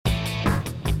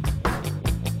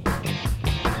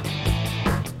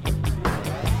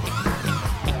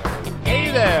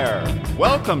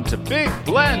Welcome to Big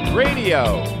Blend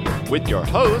Radio with your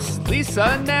hosts, Lisa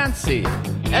and Nancy,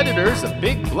 editors of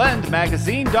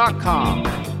BigBlendMagazine.com.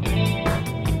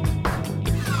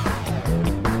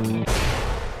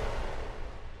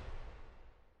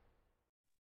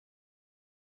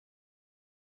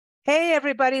 Hey,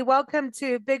 everybody. Welcome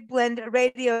to Big Blend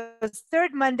Radio's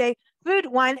third Monday food,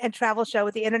 wine, and travel show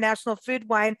with the International Food,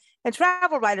 Wine, and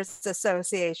Travel Writers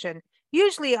Association.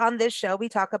 Usually on this show, we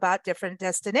talk about different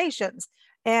destinations.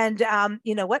 And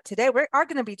you know what? Today, we are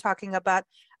going to be talking about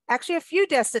actually a few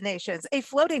destinations, a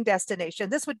floating destination.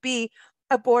 This would be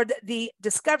aboard the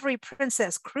Discovery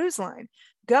Princess cruise line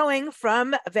going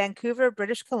from Vancouver,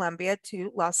 British Columbia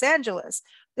to Los Angeles.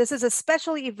 This is a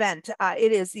special event.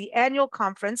 It is the annual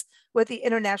conference with the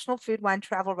International Food, Wine,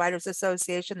 Travel Writers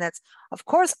Association that's, of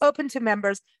course, open to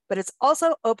members, but it's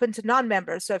also open to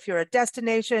non-members. So if you're a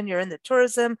destination, you're in the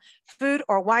tourism, food,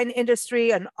 or wine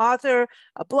industry, an author,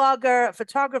 a blogger, a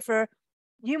photographer,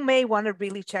 you may want to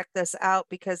really check this out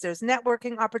because there's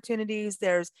networking opportunities,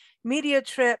 there's media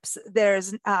trips,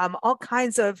 there's all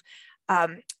kinds of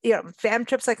fam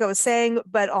trips, like I was saying,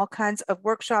 but all kinds of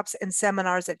workshops and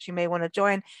seminars that you may want to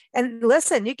join. And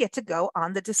listen, you get to go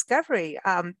on the Discovery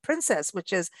Princess,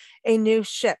 which is a new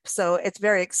ship. So it's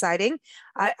very exciting.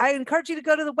 I encourage you to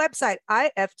go to the website,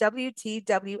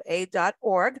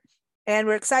 IFWTWA.org. And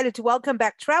we're excited to welcome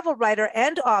back travel writer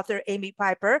and author Amy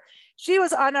Piper. She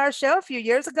was on our show a few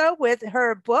years ago with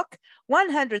her book,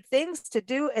 100 Things to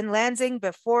Do in Lansing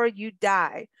Before You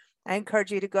Die. I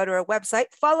encourage you to go to her website,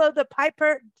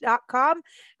 followthepiper.com.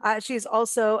 She's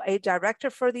also a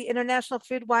director for the International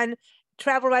Food, Wine,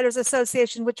 Travel Writers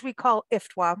Association, which we call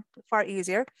IFWTWA, far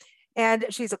easier. And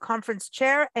she's a conference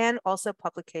chair and also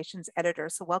publications editor.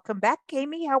 So welcome back,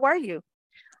 Amy. How are you?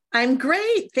 I'm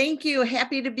great. Thank you.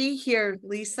 Happy to be here,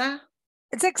 Lisa.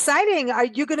 It's exciting. Are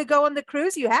you going to go on the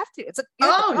cruise? You have to. It's a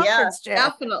conference chair.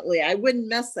 Definitely. I wouldn't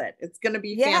miss it. It's going to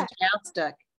be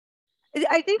fantastic.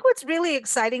 I think what's really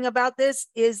exciting about this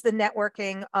is the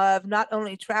networking of not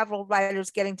only travel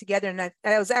writers getting together. And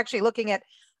I was actually looking at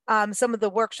some of the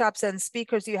workshops and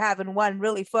speakers you have, and one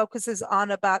really focuses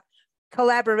on about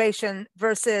collaboration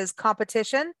versus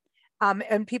competition.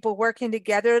 And people working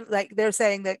together, like they're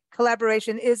saying that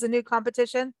collaboration is the new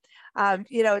competition.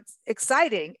 It's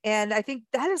exciting. And I think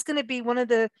that is going to be one of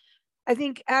the, I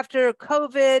think after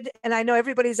COVID, and I know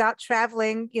everybody's out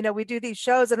traveling, we do these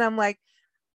shows and I'm like,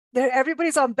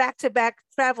 everybody's on back-to-back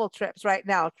travel trips right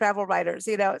now, travel writers,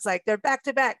 it's like they're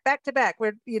back-to-back.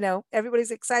 We're, everybody's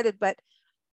excited, but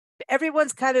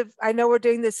everyone's kind of, I know we're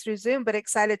doing this through Zoom, but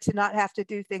excited to not have to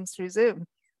do things through Zoom,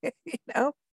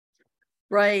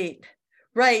 Right.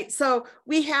 So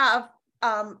we have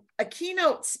a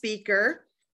keynote speaker,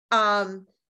 and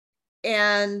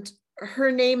her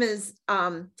name is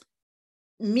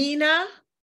Meena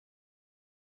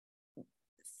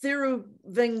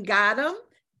Thiruvengadam,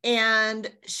 and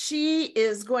she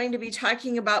is going to be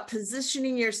talking about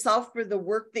positioning yourself for the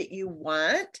work that you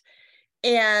want.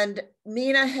 And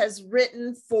Meena has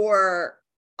written for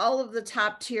all of the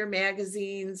top tier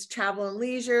magazines, Travel and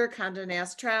Leisure, Condé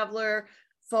Nast Traveler,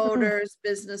 Folders,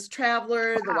 Business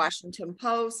Traveler, The Washington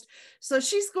Post. So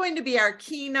she's going to be our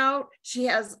keynote. She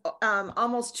has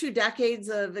almost 2 decades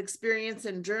of experience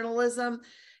in journalism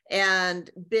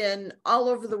and been all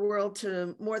over the world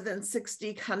to more than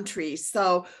 60 countries.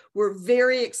 So we're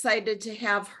very excited to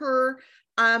have her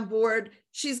on board.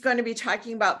 She's going to be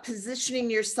talking about positioning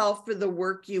yourself for the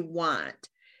work you want.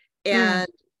 And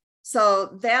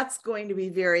so that's going to be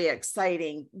very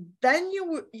exciting. Then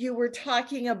you were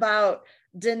talking about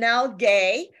Danelle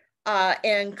Gay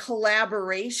and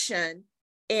collaboration.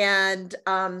 And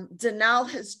Danelle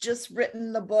has just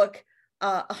written the book,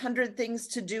 100 Things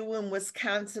to Do in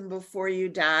Wisconsin Before You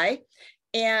Die.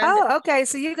 And okay.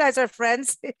 So you guys are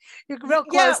friends. You're real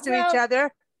close to each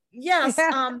other. Yes.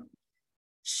 Yeah.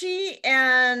 She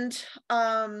and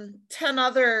 10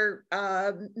 other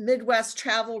Midwest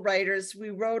travel writers, we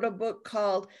wrote a book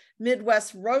called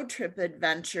Midwest Road Trip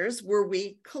Adventures, where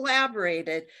we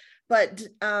collaborated. But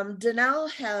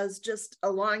Danelle has just a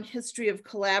long history of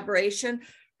collaboration.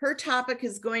 Her topic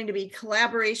is going to be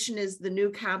Collaboration is the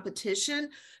New Competition,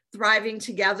 Thriving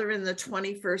Together in the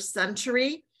 21st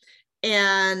Century.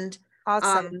 And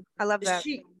awesome. I love that.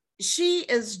 She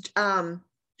is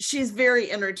she's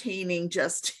very entertaining,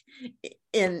 just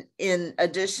in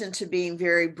addition to being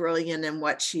very brilliant in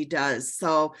what she does.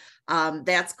 So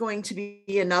that's going to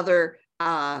be another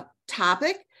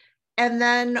topic. And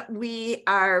then we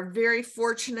are very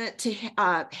fortunate to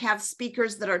have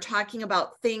speakers that are talking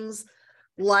about things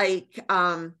like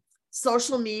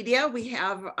social media. We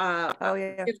have yeah.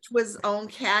 IFWTWA's own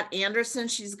Kat Anderson.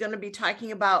 She's going to be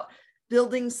talking about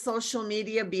building social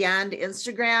media beyond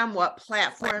Instagram, what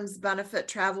platforms benefit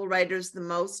travel writers the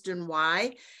most and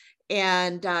why.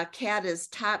 And Kat is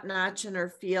top notch in her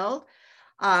field.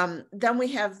 Then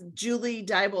we have Julie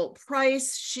Dybelt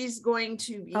Price. She's going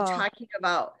to be talking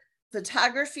about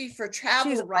photography for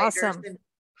travel writers awesome. and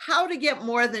how to get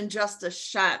more than just a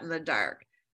shot in the dark.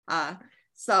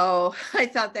 So I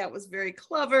thought that was very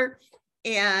clever.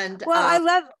 And well,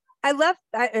 I love,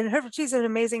 and she's an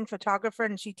amazing photographer,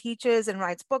 and she teaches and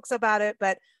writes books about it.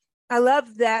 But I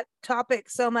love that topic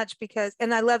so much because,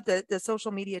 and I love the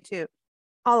social media too,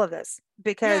 all of this,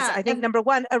 because I think number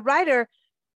one, a writer,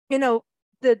 you know,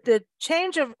 the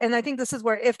change of, and I think this is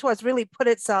where IFWTWA has really put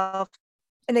itself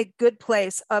in a good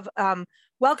place of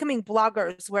welcoming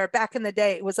bloggers, where back in the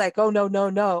day it was like, oh,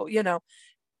 no, you know,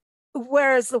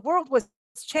 whereas the world was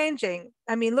changing.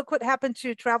 I mean, look what happened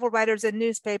to travel writers in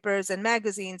newspapers and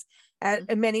magazines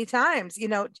many times, you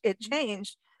know, it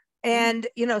changed. And,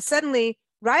 you know, suddenly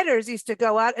writers used to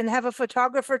go out and have a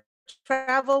photographer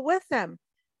travel with them.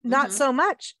 Not so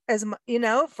much as, you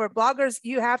know, for bloggers,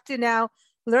 you have to now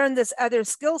learn this other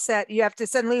skill set. You have to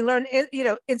suddenly learn, you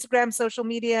know, Instagram, social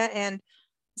media. And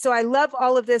so I love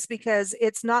all of this because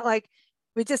it's not like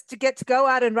we just get to go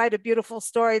out and write a beautiful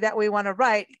story that we want to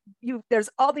write. There's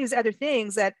all these other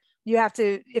things that you have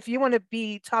to, if you want to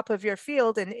be top of your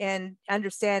field and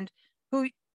understand who,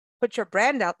 put your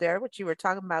brand out there, which you were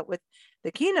talking about with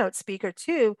the keynote speaker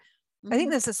too. I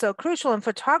think this is so crucial in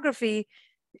photography.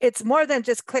 It's more than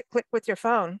just click with your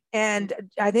phone. And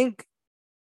I think,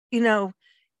 you know,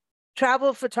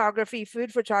 travel photography,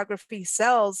 food photography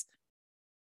sells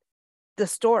the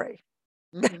story.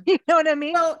 You know what I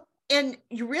mean? Well, and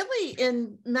you really,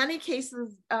 in many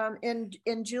cases, and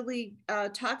Julie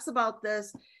talks about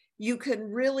this, you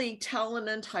can really tell an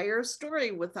entire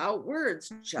story without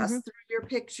words, just through your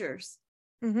pictures.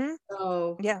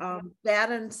 So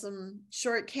that and some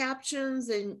short captions,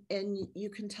 and you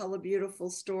can tell a beautiful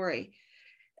story.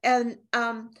 And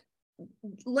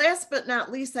last but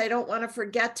not least, I don't want to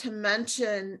forget to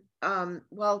mention,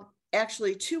 well,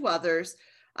 actually two others.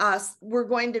 We're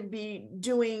going to be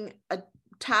doing a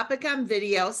topic on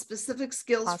video, specific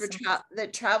skills for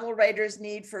that travel writers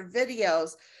need for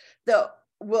videos that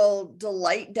will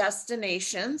delight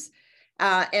destinations.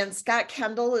 And Scott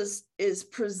Kendall is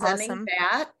presenting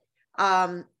that.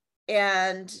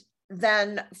 And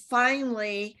then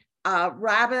finally,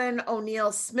 Robin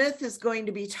O'Neill Smith is going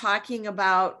to be talking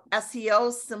about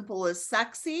SEO simple as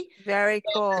sexy. Very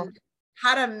cool.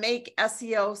 How to make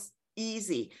SEO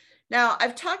easy. Now,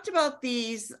 I've talked about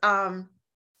these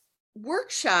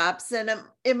workshops, and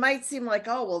it might seem like,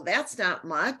 oh, well, that's not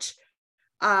much.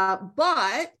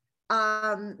 But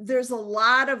there's a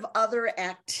lot of other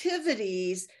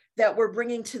activities that we're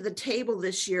bringing to the table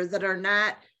this year that are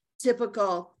not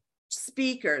typical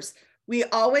speakers. We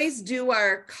always do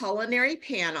our culinary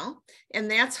panel,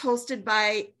 and that's hosted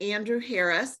by Andrew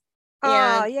Harris.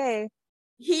 Oh, yay.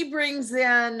 He brings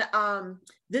in,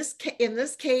 in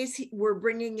this case, we're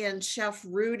bringing in Chef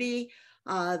Rudy,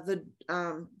 the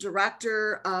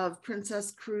director of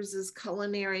Princess Cruises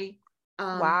culinary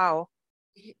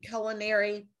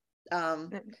culinary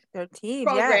their team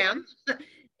program.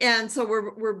 And so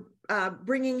we're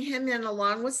bringing him in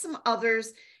along with some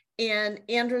others, and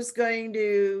Andrew's going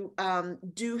to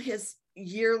do his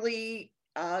yearly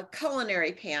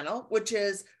culinary panel, which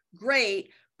is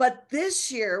great. But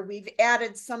this year we've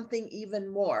added something even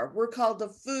more. We're called the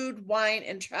Food, Wine,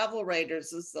 and Travel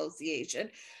Writers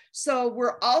Association. So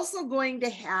we're also going to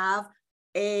have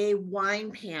a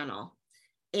wine panel.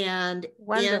 And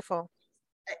wonderful.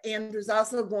 Andrew's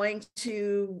also going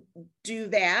to do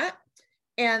that.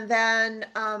 And then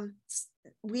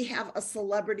we have a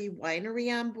celebrity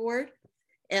winery on board.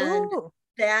 And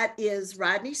that is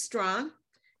Rodney Strong.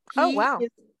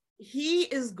 He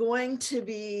is going to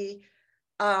be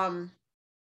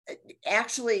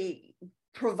actually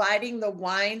providing the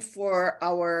wine for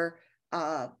our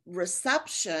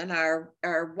reception,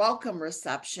 our welcome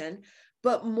reception.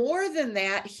 But more than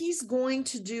that, he's going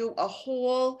to do a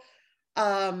whole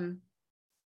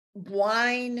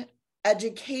wine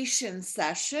education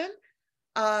session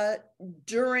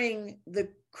during the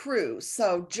cruise.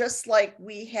 So just like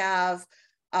we have,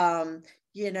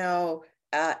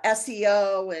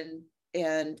 SEO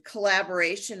and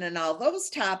collaboration and all those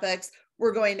topics,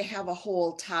 we're going to have a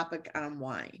whole topic on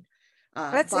wine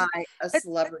by a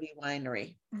celebrity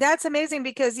winery. That's amazing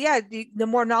because the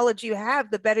more knowledge you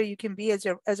have, the better you can be as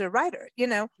a writer, you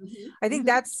know. I think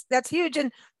that's huge.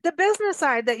 And the business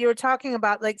side that you were talking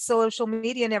about, like social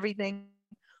media and everything,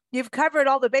 you've covered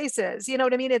all the bases. You know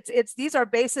what I mean? It's these are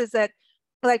bases that,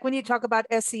 like when you talk about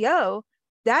SEO,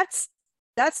 that's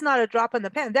not a drop in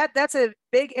the pan. That's a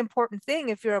big important thing.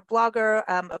 If you're a blogger,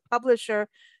 a publisher,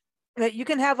 that you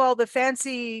can have all the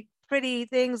fancy, pretty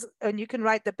things, and you can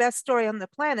write the best story on the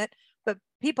planet, but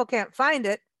people can't find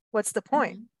it. What's the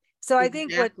point? Mhm. So I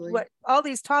think Exactly. what all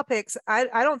these topics, I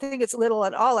don't think it's little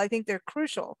at all. I think they're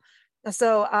crucial.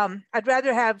 So I'd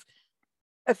rather have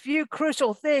a few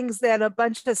crucial things than a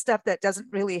bunch of stuff that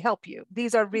doesn't really help you.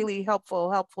 These are really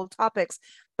helpful topics.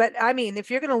 But I mean, if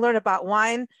you're going to learn about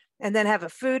wine and then have a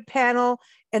food panel,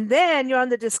 and then you're on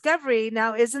the discovery,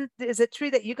 now is it true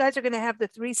that you guys are going to have the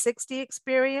 360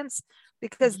 experience?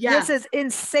 Because Yes. this is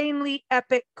insanely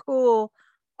epic, cool,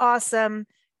 awesome,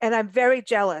 and I'm very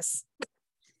jealous.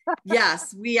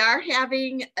 Yes, we are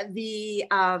having the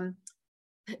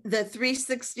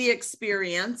 360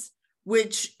 experience,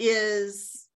 which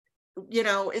is, you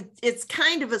know, it's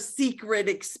kind of a secret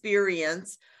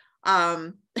experience,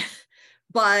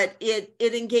 but it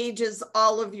engages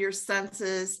all of your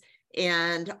senses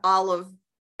and all of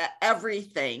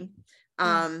everything,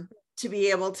 to be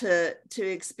able to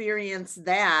experience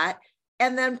that.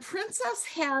 And then Princess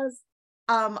has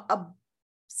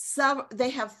they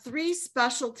have 3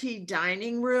 specialty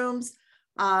dining rooms.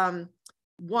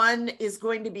 One is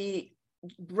going to be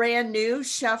brand new,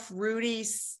 Chef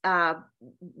Rudy's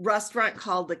restaurant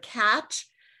called The Catch.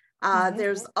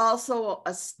 There's also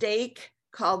a steak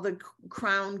called the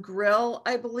Crown Grill,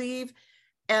 I believe.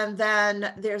 And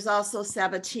then there's also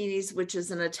Sabatini's, which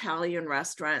is an Italian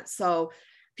restaurant. So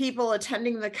people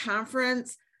attending the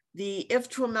conference, the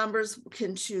IFWTWA members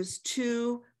can choose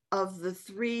 2 of the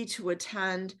 3 to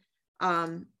attend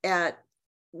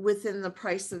within the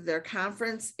price of their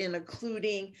conference,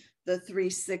 including the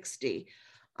 360.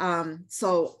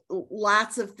 So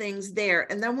lots of things there.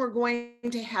 And then we're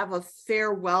going to have a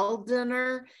farewell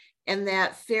dinner, and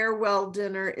that farewell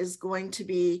dinner is going to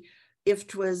be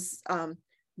IFWTWA's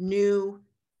new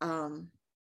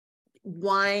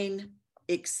wine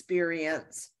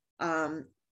experience.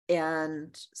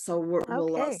 And so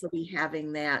we'll also be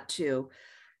having that too.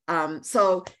 And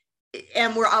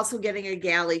we're also getting a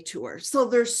galley tour. So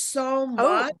there's so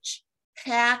much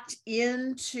packed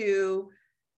into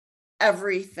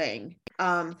everything.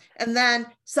 And then,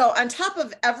 so on top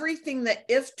of everything that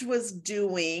IFWTWA was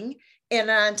doing, and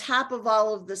on top of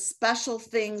all of the special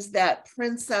things that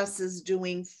Princess is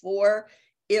doing for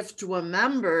IFWTWA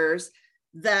members,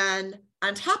 then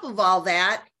on top of all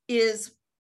that is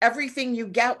everything you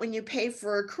get when you pay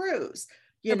for a cruise.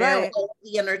 You know, all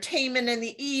the entertainment in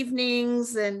the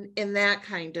evenings and that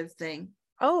kind of thing.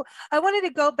 Oh, I wanted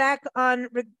to go back on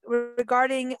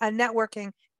regarding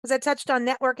networking, because I touched on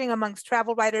networking amongst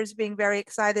travel writers being very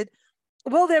excited.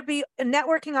 Will there be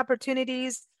networking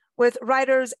opportunities with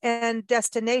writers and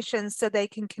destinations so they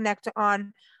can connect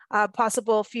on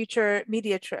possible future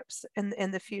media trips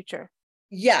in the future?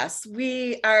 Yes,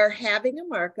 we are having a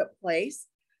marketplace.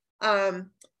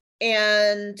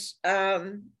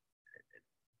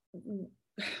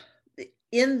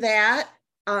 In that,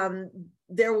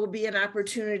 there will be an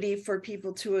opportunity for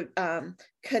people to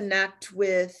connect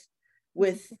with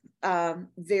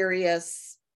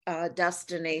various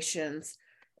destinations,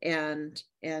 and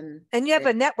you have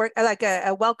a network, like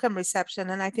a welcome reception,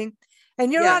 and I think,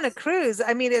 and you're on a cruise.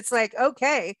 I mean, it's like,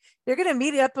 okay, you're going to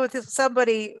meet up with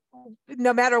somebody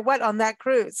no matter what on that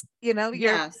cruise. You know,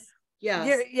 you're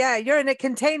in a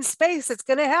contained space. It's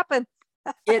going to happen.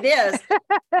 It is.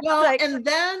 Well, and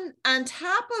then on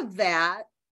top of that,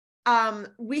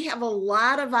 we have a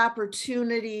lot of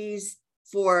opportunities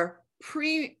for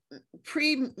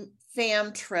pre-fam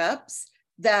trips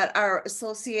that are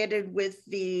associated with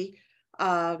the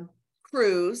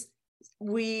cruise.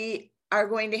 We are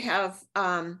going to have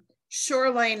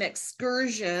shoreline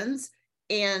excursions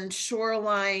and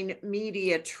shoreline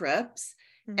media trips.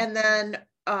 And then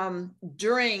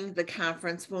during the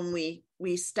conference, when we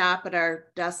stop at our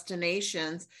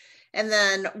destinations, and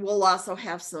then we'll also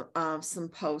have some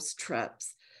post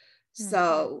trips.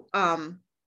 So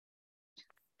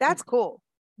that's cool.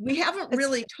 We haven't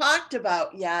really talked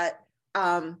about yet,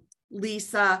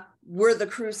 Lisa, where the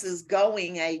cruise is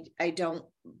going. I don't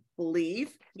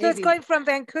believe. So it's going from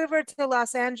Vancouver to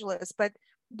Los Angeles, but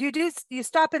you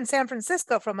stop in San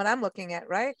Francisco from what I'm looking at,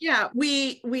 right? Yeah,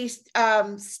 we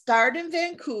start in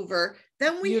Vancouver,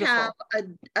 then we have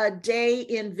a day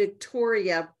in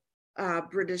Victoria,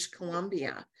 British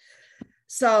Columbia.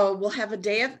 So we'll have a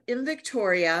day in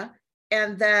Victoria,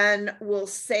 and then we'll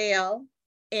sail.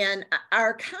 And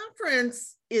our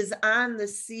conference is on the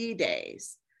sea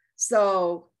days.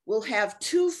 So we'll have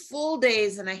 2 full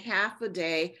days and a half a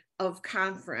day of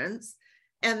conference.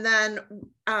 And then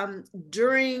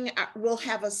we'll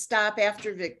have a stop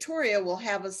after Victoria, we'll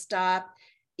have a stop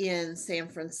in San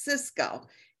Francisco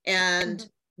and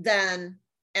then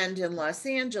end in Los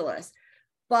Angeles.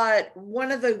 But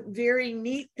one of the very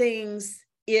neat things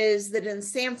is that in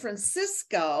San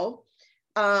Francisco,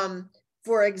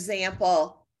 for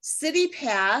example, City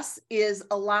Pass is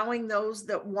allowing those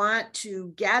that want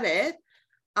to get it,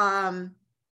 a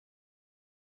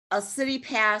City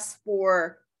Pass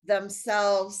for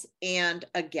themselves and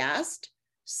a guest.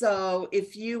 So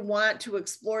if you want to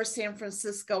explore San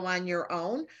Francisco on your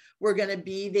own, we're going to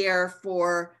be there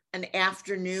for an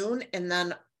afternoon and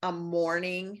then a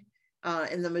morning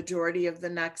in the majority of the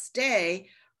next day.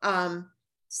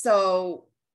 So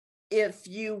if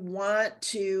you want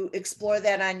to explore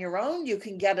that on your own, you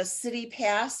can get a City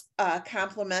Pass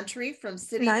complimentary from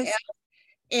City Pass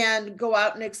and go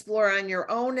out and explore on your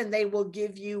own, and they will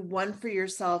give you one for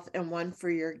yourself and one for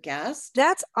your guest.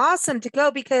 That's awesome to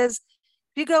go, because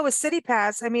if you go with City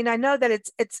Pass, I mean, I know that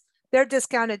it's they're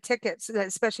discounted tickets,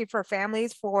 especially for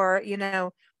families, for, you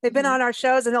know, they've been on our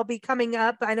shows and they'll be coming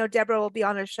up. I know Deborah will be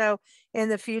on a show in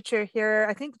the future here.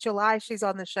 I think July she's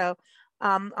on the show,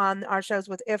 on our shows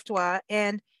with IFWTWA.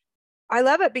 And I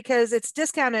love it because it's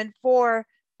discounted for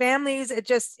families.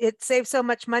 It saves so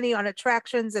much money on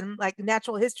attractions and like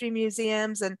natural history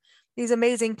museums and these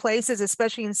amazing places,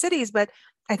 especially in cities. But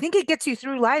I think it gets you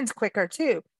through lines quicker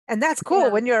too. And that's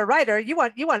cool. When you're a writer, you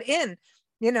want in,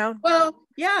 you know. Well,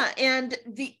 yeah. And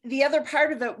the other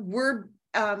part of it, we're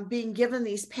being given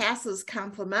these passes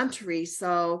complimentary.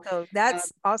 So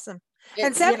that's awesome.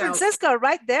 And San Francisco,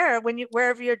 right there,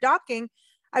 wherever you're docking,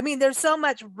 I mean, there's so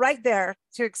much right there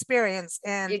to experience.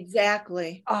 And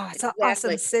exactly. Oh, it's an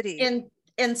awesome city.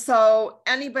 And so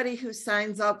anybody who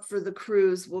signs up for the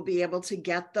cruise will be able to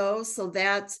get those. So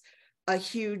that's a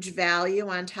huge value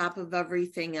on top of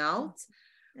everything else.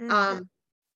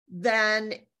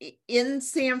 Then in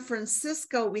San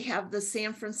Francisco, we have the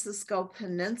San Francisco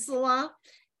Peninsula,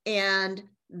 and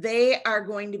they are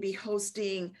going to be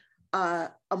hosting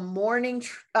a morning,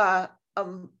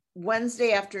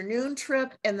 Wednesday afternoon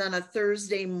trip and then a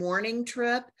Thursday morning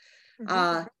trip.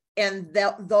 And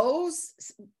those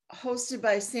hosted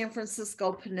by San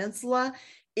Francisco Peninsula,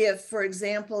 if, for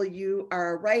example, you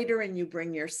are a writer and you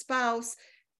bring your spouse,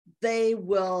 they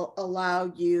will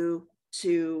allow you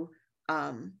to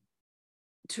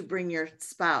bring your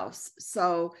spouse.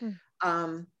 So,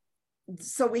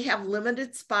 so we have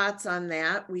limited spots on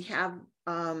that. We have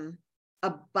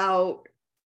about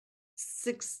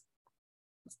 60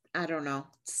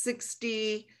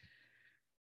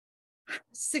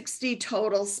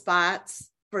 total spots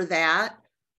for that.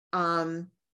 Then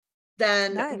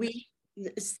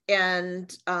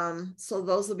so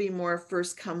those will be more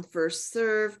first come, first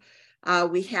serve.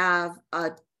 We have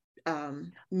a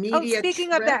media speaking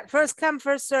trip. of that, first come,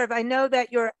 first serve, I know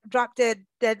that your drop dead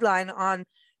deadline on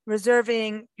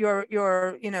reserving your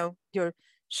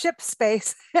ship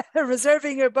space,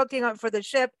 reserving your booking for the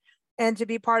ship and to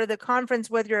be part of the conference,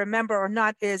 whether you're a member or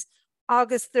not, is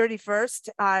August 31st,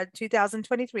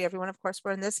 2023. Everyone, of course,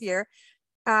 we're in this year.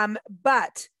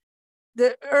 But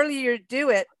the earlier you do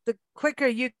it, the quicker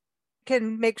you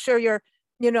can make sure you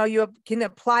can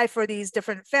apply for these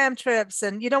different fam trips.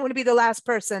 And you don't want to be the last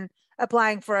person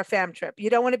applying for a fam trip. You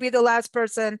don't want to be the last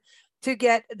person to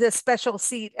get the special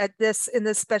seat in this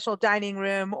special dining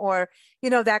room, or,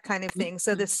 that kind of thing.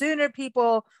 So the sooner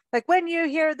people, like when you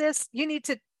hear this, you need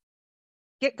to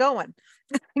get going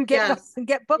and get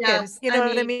booking. Yes. You know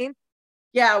what I mean?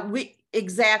 Yeah,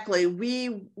 exactly.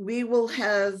 We will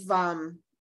have,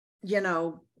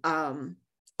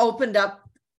 opened up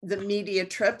the media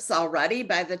trips already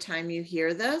by the time you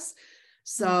hear this.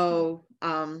 So,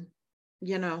 the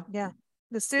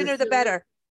sooner the better.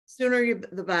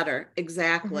 The better.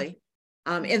 Exactly.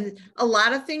 And a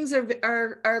lot of things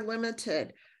are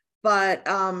limited, but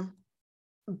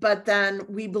then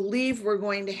we believe we're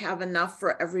going to have enough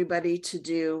for everybody to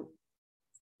do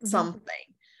something.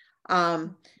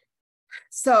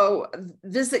 So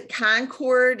Visit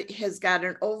Concord has got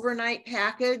an overnight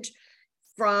package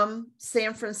from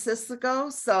San Francisco.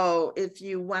 So if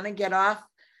you want to get off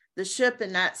the ship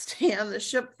and not stay on the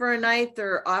ship for a night,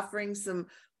 they're offering some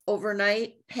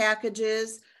overnight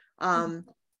packages.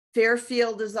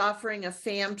 Fairfield is offering a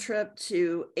fam trip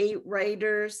to 8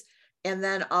 writers. And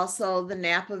then also the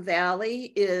Napa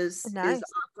Valley is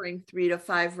offering 3 to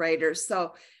 5 writers.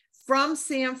 So from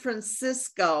San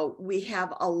Francisco, we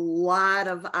have a lot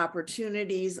of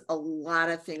opportunities, a lot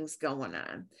of things going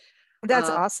on. That's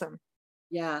awesome.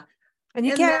 Yeah. And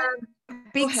you can't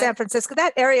beat San Francisco.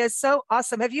 That area is so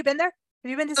awesome. Have you been there? Have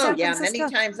you been to San Francisco?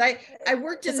 Many times. I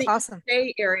worked in the awesome.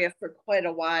 Bay Area for quite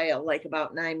a while, like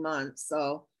about 9 months.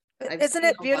 So isn't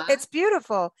it beautiful? It's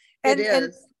beautiful. And it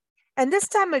is. And this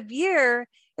time of year,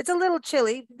 it's a little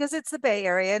chilly because it's the Bay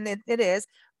Area, and it is,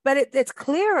 but it's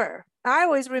clearer. I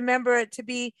always remember it to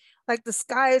be like the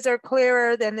skies are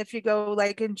clearer than if you go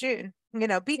like in June.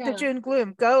 Beat the June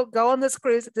gloom. Go on this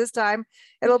cruise at this time.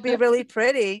 It'll be really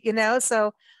pretty.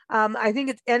 So I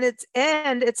think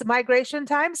it's migration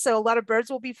time, so a lot of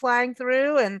birds will be flying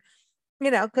through, and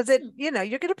because you're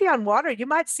going to be on water. You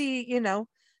might see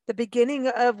the beginning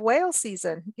of whale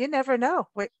season. You never know.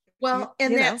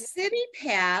 That city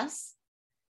pass,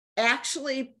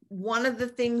 actually, one of the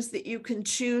things that you can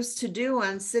choose to do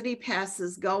on city pass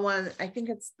is go on, I think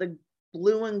it's the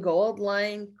Blue and Gold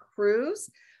Line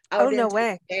cruise. No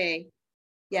way.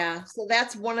 Yeah, so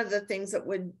that's one of the things that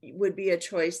would be a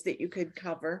choice that you could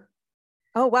cover.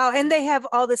 Oh, wow. And they have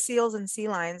all the seals and sea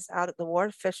lions out at the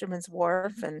wharf, Fisherman's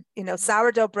Wharf, and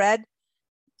sourdough bread.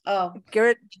 Oh,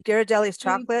 Ghirardelli's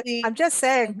chocolate. I'm just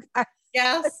saying.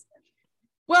 Yes.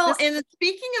 Well, and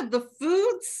speaking of the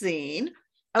food scene,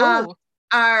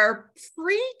 our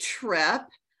pre-trip,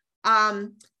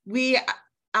 we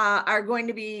are going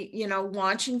to be,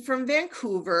 launching from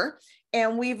Vancouver,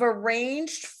 and we've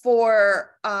arranged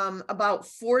for about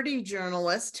 40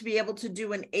 journalists to be able to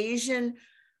do an Asian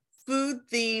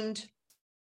food-themed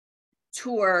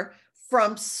tour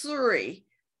from Surrey,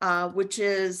 which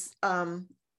is, I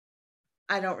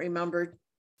don't remember,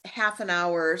 half an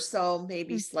hour or so,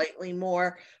 maybe slightly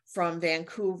more from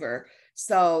Vancouver.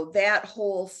 So that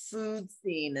whole food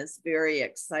scene is very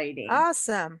exciting.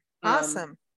 Awesome.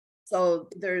 So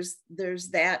there's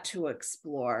that to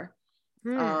explore.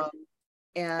 And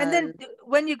then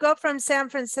when you go from San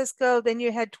Francisco, then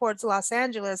you head towards Los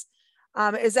Angeles.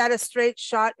 Is that a straight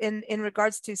shot in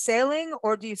regards to sailing,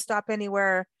 or do you stop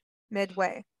anywhere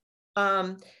midway?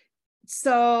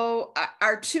 So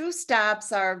our two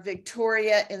stops are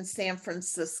Victoria and San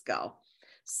Francisco.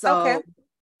 So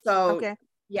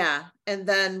yeah, and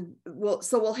then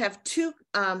we'll have two.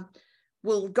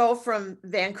 We'll go from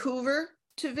Vancouver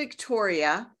to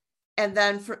Victoria, and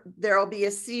then there'll be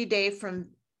a sea day from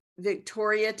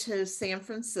Victoria to San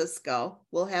Francisco.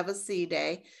 We'll have a sea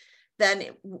day. Then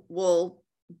we'll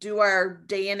do our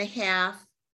day and a half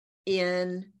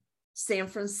in San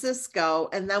Francisco,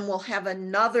 and then we'll have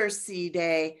another sea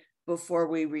day before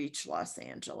we reach Los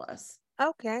Angeles.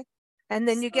 Okay. And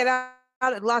then you get out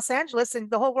at Los Angeles, and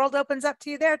the whole world opens up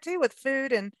to you there too, with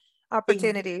food and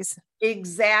opportunities.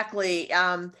 Exactly.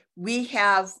 We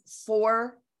have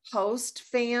 4 host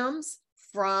fams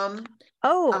from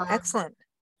excellent,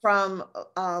 from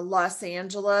Los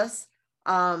Angeles.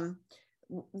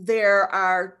 There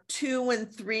are 2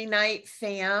 and 3 night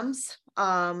fams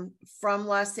from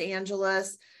Los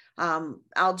Angeles.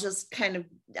 I'll just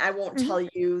I won't tell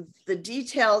you the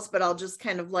details, but I'll just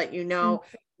kind of let you know.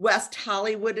 West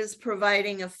Hollywood is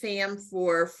providing a fam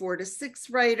for 4 to 6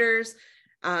 writers.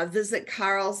 Visit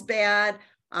Carlsbad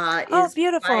is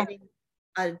beautiful.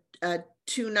 providing a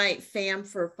 2-night fam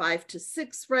for 5 to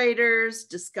 6 writers.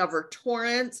 Discover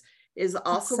Torrance is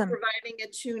also providing a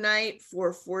 2-night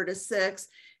for 4 to 6.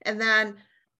 And then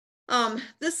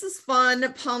this is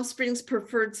fun. Palm Springs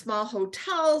Preferred Small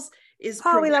Hotels is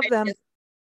we love them.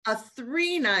 A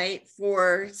 3-night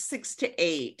for 6 to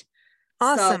 8.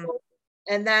 Awesome. So,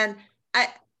 and then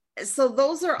so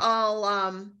those are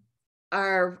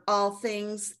all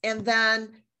things. And then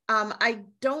I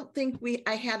don't think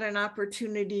I had an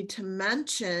opportunity to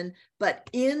mention, but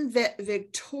in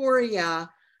Victoria,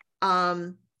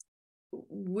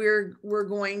 we're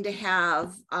going to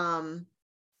have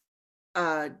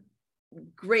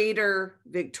Greater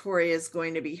Victoria is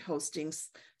going to be hosting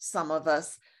some of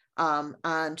us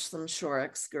on some shore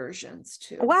excursions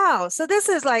too. Wow. So this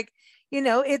is like,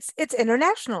 it's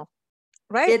international,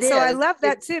 right? It is. I love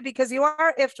that too, because you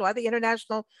are IFWTWA, the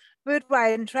International Food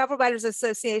Wine and Travel Writers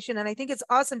Association. And I think it's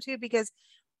awesome too, because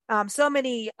so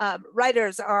many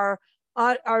writers are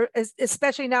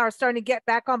especially now are starting to get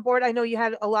back on board. I know you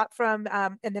had a lot from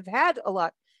and have had a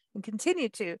lot and continue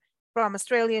to from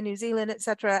Australia, New Zealand,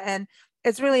 etc. And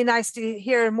it's really nice to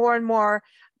hear more and more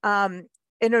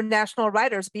international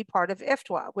writers be part of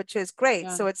IFWTWA, which is great.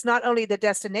 Yeah. So it's not only the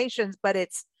destinations, but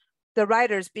it's the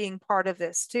writers being part of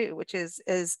this too, which is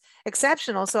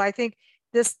exceptional. So I think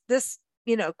this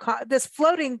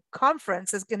floating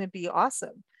conference is going to be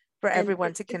awesome for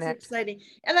everyone to connect. It's exciting.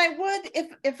 And I would,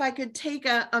 if I could take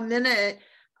a minute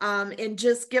and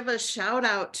just give a shout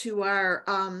out to our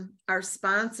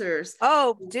sponsors.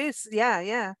 Oh, Deuce.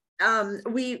 Yeah.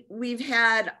 we've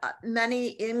had many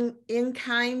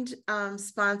in-kind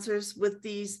sponsors with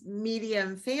these media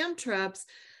and fam trips,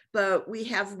 but we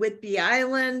have Whidbey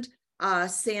Island,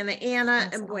 Santa Ana,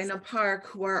 and Buena Park,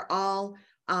 who are all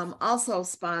also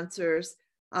sponsors,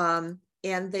 and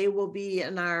they will be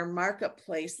in our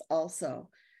marketplace also.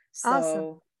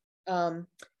 So,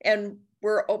 and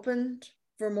we're open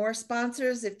for more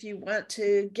sponsors if you want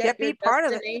to get your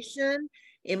destination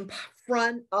in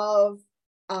front of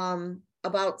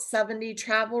about 70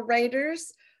 travel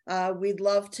writers. We'd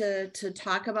love to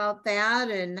talk about that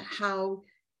and how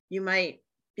you might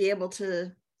be able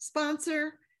to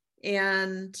sponsor.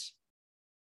 And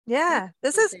yeah,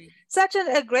 this is such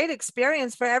a great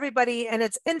experience for everybody, and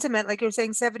it's intimate, like you're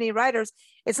saying, 70 writers.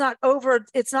 It's not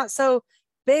so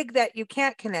big that you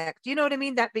can't connect. You know what I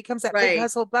mean? That becomes that big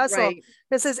hustle bustle. Right.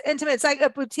 This is intimate. It's like a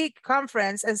boutique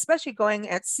conference, and especially going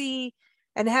at sea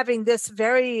and having this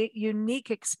very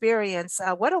unique experience.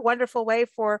 What a wonderful way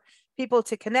for people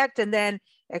to connect and then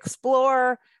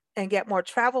explore and get more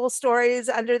travel stories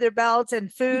under their belts,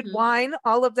 and food, wine,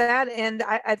 all of that. And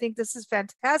I think this is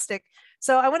fantastic.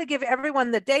 So I want to give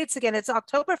everyone the dates again. It's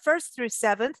October 1st through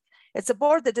 7th. It's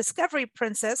aboard the Discovery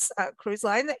Princess cruise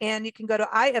line, and you can go to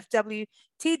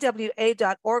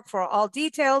IFWTWA.org for all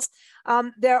details.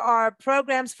 There are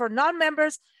programs for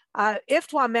non-members.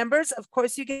 IFWTWA members, of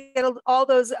course, you get all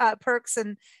those perks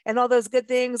and all those good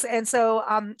things. And so,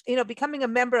 becoming a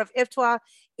member of IFWTWA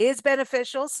is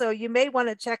beneficial. So you may want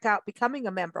to check out becoming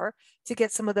a member to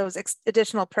get some of those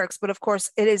additional perks. But of course,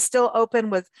 it is still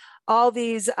open with all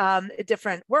these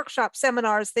different workshops,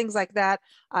 seminars, things like that.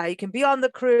 You can be on the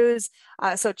cruise.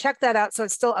 So check that out. So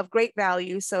it's still of great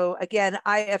value. So again,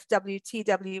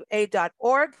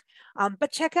 IFWTWA.org.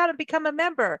 But check out and become a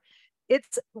member.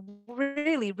 It's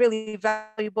really, really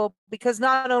valuable because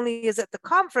not only is it the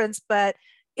conference, but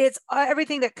it's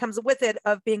everything that comes with it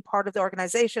of being part of the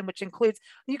organization, which includes,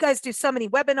 you guys do so many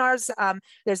webinars,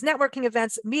 there's networking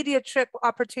events, media trip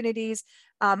opportunities.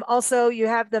 Also, you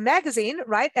have the magazine,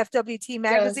 right? FWT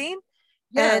magazine.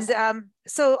 Yes. And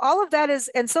so all of that is,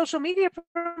 and social media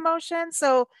promotion.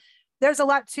 So there's a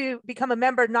lot to become a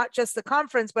member, not just the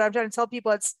conference, but I'm trying to tell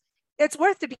people it's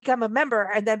worth to become a member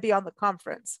and then be on the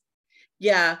conference.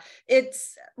 Yeah,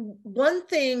 it's one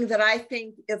thing that I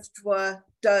think IFWTWA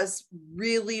does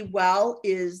really well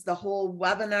is the whole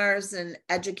webinars and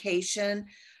education.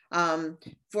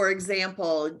 For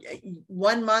example,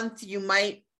 1 month you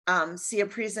might see a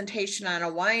presentation on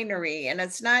a winery, and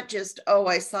it's not just, oh,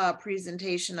 I saw a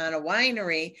presentation on a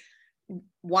winery.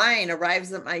 Wine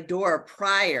arrives at my door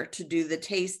prior to do the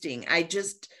tasting. I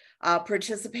just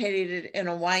participated in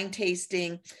a wine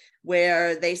tasting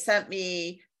where they sent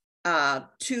me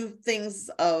 2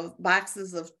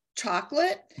 boxes of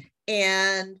chocolate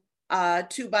and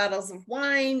 2 bottles of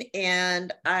wine,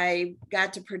 and I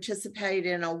got to participate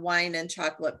in a wine and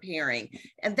chocolate pairing,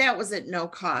 and that was at no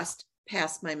cost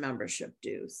past my membership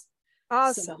dues.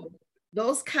 Awesome. So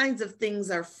those kinds of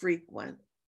things are frequent.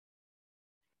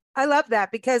 I love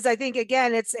that, because I think,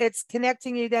 again, it's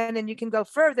connecting you then, and you can go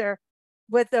further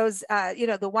with those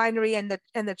the winery and the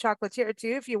chocolatier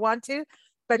too if you want to.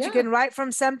 But you can write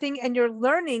from something, and you're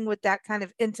learning with that kind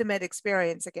of intimate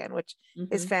experience again, which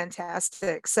is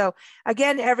fantastic. So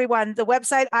again, everyone, the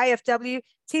website, IFWTWA.org,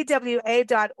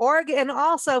 and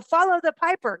also follow the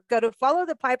Piper. Go to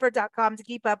followthepiper.com to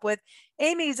keep up with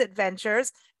Amy's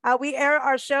adventures. We air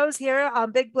our shows here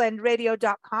on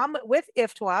bigblendradio.com with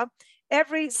IFWTWA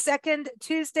every second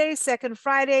Tuesday, second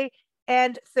Friday,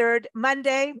 and third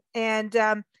Monday.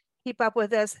 And keep up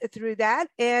with us through that.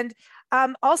 And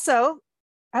also,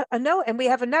 no, and we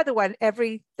have another one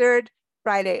every third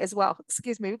Friday as well.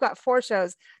 Excuse me, we've got 4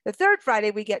 shows. The third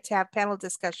Friday, we get to have panel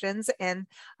discussions and,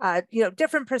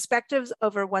 different perspectives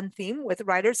over one theme with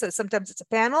writers. So sometimes it's a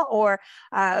panel or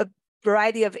a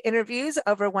variety of interviews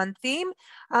over one theme.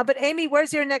 But Amy,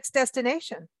 where's your next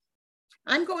destination?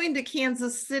 I'm going to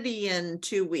Kansas City in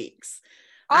 2 weeks.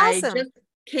 Awesome. I just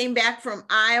came back from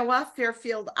Iowa,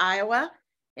 Fairfield, Iowa.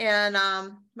 And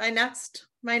my next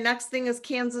thing is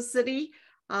Kansas City,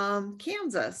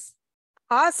 Kansas.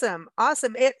 Awesome.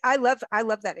 I love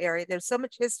that area. There's so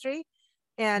much history,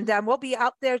 and we'll be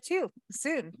out there too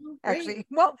soon. Actually,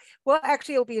 well,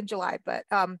 actually, it'll be in July, but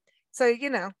so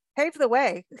pave the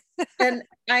way. And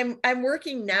I'm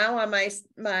working now on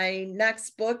my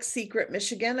next book, Secret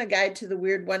Michigan: A Guide to the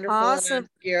Weird, Wonderful, and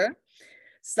Obscure.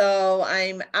 So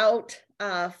I'm out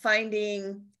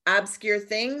finding obscure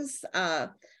things.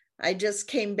 I just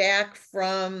came back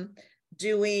from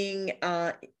doing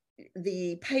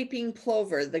the piping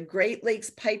plover. The Great Lakes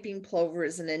piping plover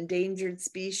is an endangered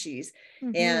species.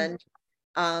 And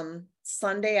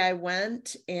Sunday I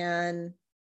went and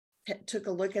took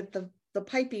a look at the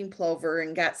piping plover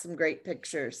and got some great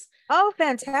pictures. Oh,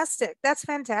 fantastic. That's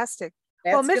fantastic.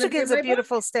 Well, Michigan's a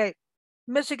beautiful state.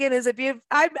 Michigan is a beautiful,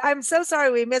 I'm so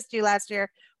sorry we missed you last year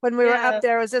when we were up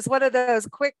there. It was just one of those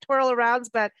quick twirl arounds,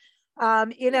 but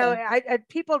you know,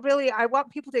 I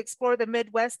want people to explore the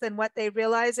Midwest and what they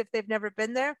realize if they've never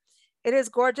been there. It is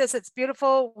gorgeous. It's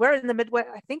beautiful. We're in the Midwest.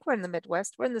 I think we're in the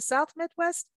Midwest. We're in the South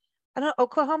Midwest. I don't know,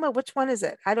 Oklahoma. Which one is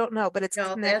it? I don't know, but it's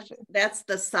that's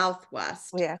the Southwest.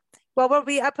 Yeah. Well, we'll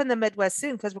be up in the Midwest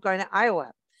soon because we're going to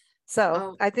Iowa.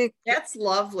 So I think that's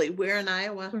lovely. We're in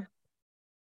Iowa.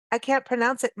 I can't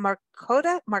pronounce it.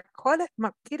 Marquita.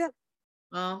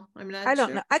 Oh, I'm not. I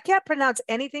don't know. I can't pronounce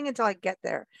anything until I get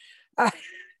there.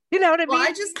 You know what I mean? Well,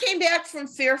 I just came back from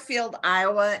Fairfield,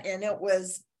 Iowa, and it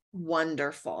was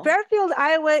wonderful. Fairfield,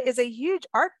 Iowa is a huge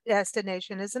art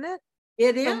destination, isn't it?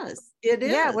 It is. It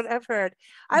is. Yeah, what I've heard.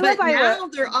 I love Iowa. Now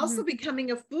they're also becoming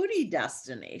a foodie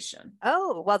destination.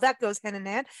 Oh, well, that goes hand in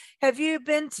hand. Have you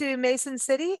been to Mason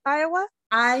City, Iowa?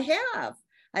 I have.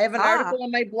 I have an article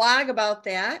on my blog about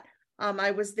that.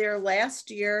 I was there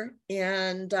last year,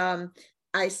 and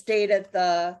I stayed at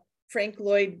the Frank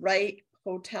Lloyd Wright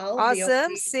Hotel.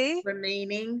 Awesome. The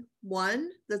remaining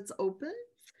one that's open.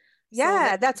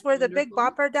 Yeah, so that's where wonderful. The Big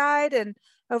Bopper died, and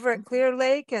over at Clear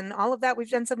Lake and all of that. We've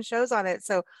done some shows on it.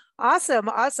 So awesome.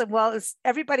 Awesome. Well,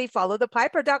 everybody follow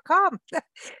thepiper.com.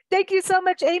 Thank you so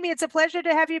much, Amy. It's a pleasure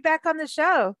to have you back on the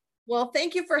show. Well,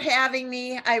 thank you for having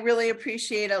me. I really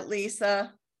appreciate it,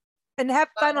 Lisa. And have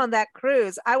fun on that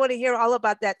cruise. I want to hear all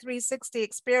about that 360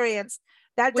 experience.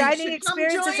 That dining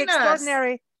experience is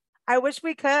extraordinary. I wish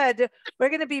we could. We're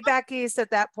going to be back east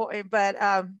at that point. But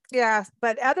yeah,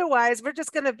 but otherwise, we're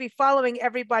just going to be following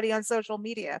everybody on social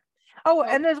media. Oh,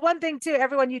 and there's one thing too,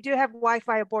 everyone, you do have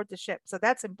Wi-Fi aboard the ship. So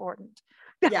that's important.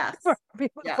 Yes.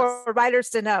 for riders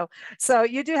to know. So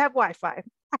you do have Wi-Fi.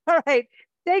 All right.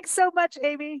 Thanks so much,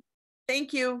 Amy.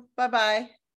 Thank you. Bye-bye.